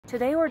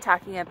Today we're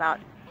talking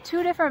about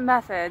two different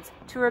methods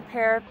to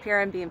repair pier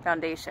and beam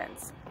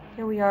foundations.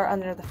 Here we are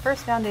under the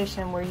first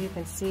foundation where you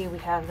can see we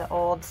have the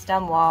old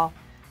stem wall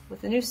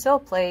with the new sill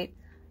plate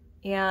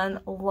and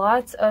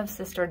lots of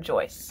sister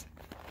joists.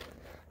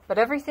 But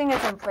everything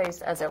is in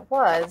place as it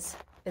was,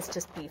 it's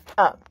just beefed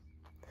up.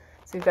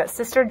 So you've got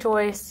sister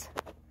joists,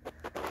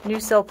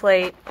 new sill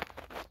plate.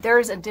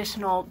 There's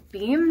additional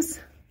beams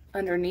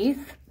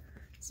underneath,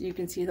 so you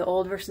can see the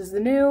old versus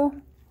the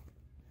new.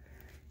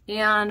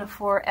 And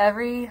for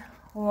every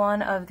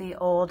one of the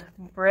old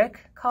brick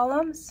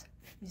columns,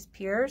 these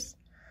piers,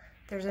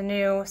 there's a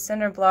new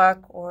cinder block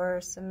or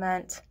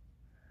cement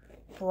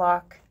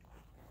block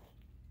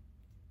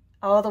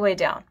all the way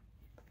down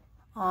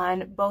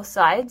on both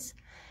sides.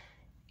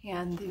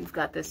 And you've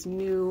got this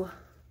new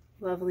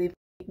lovely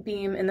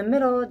beam in the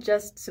middle,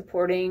 just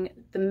supporting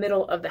the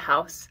middle of the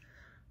house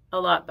a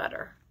lot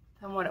better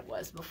than what it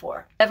was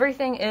before.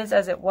 Everything is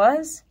as it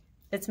was.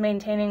 It's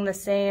maintaining the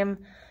same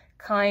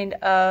kind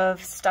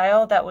of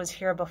style that was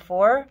here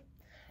before.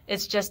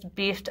 It's just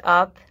beefed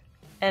up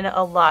and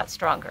a lot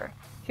stronger.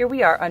 Here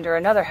we are under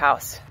another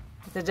house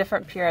with a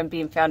different pier and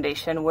beam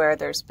foundation where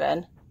there's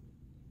been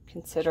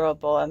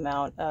considerable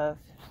amount of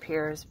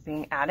piers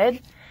being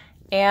added.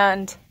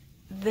 And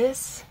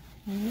this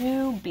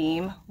new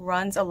beam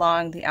runs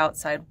along the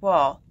outside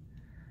wall.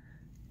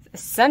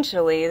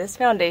 Essentially, this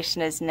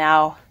foundation is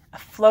now a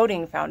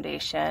floating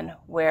foundation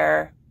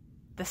where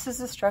this is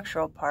the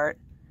structural part,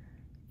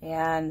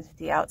 and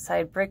the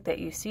outside brick that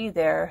you see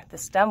there, the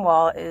stem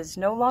wall, is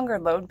no longer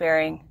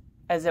load-bearing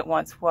as it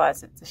once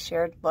was. It's a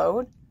shared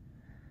load,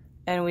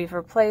 and we've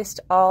replaced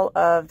all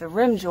of the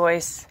rim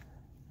joists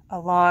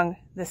along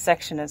this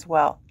section as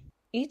well.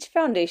 Each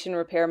foundation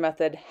repair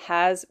method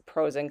has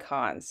pros and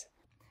cons.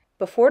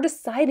 Before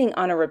deciding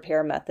on a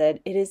repair method,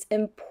 it is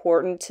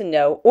important to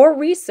know or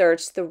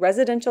research the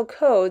residential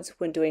codes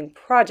when doing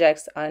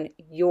projects on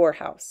your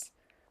house.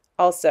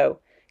 Also,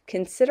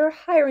 consider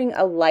hiring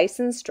a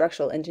licensed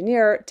structural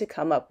engineer to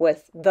come up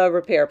with the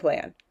repair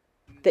plan.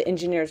 The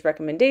engineer's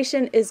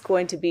recommendation is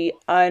going to be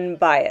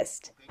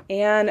unbiased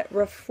and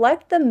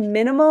reflect the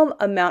minimum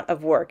amount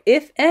of work,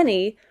 if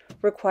any,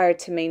 required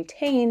to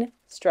maintain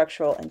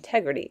structural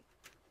integrity.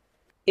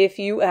 If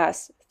you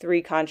ask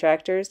 3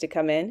 contractors to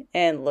come in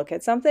and look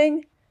at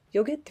something,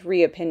 you'll get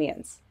 3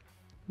 opinions,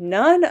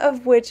 none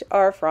of which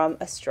are from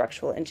a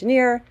structural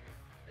engineer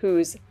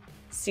whose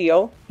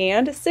seal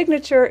and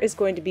signature is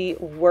going to be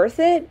worth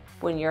it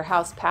when your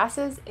house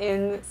passes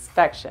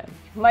inspection.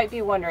 You might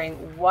be wondering,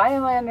 why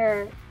am I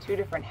under 2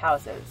 different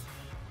houses?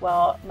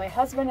 Well, my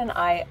husband and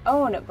I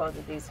own both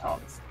of these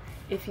homes.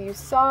 If you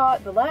saw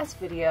the last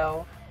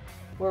video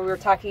where we were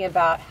talking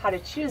about how to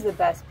choose the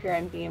best pier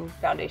and beam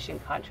foundation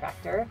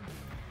contractor,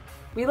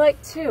 we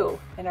liked 2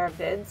 in our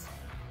bids,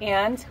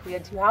 and we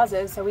had 2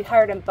 houses, so we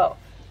hired them both.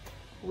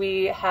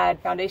 We had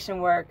foundation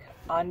work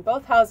on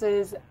both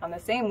houses on the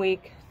same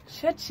week.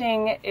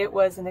 Cha-ching, it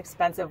was an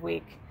expensive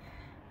week.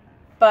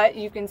 But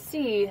you can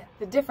see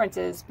the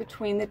differences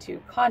between the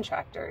 2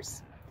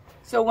 contractors.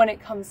 So when it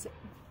comes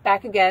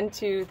back again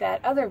to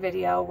that other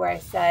video where I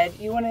said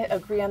you want to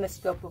agree on the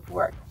scope of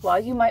work, well,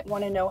 you might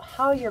want to know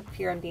how your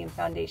pier and beam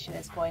foundation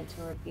is going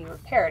to be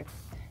repaired.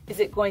 Is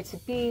it going to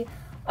be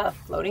a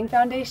floating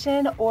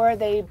foundation, or are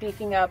they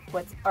beefing up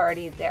what's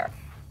already there?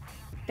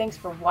 Thanks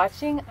for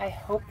watching. I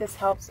hope this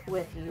helps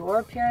with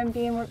your pier and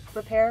beam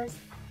repairs.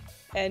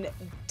 And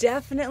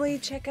definitely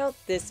check out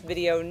this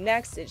video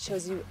next. It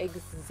shows you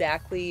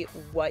exactly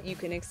what you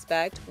can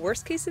expect,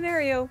 worst case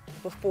scenario,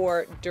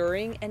 before,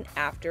 during, and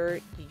after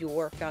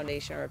your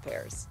foundation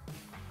repairs.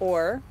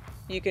 Or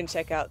you can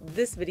check out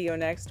this video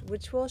next,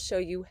 which will show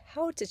you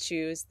how to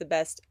choose the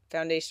best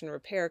foundation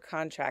repair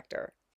contractor.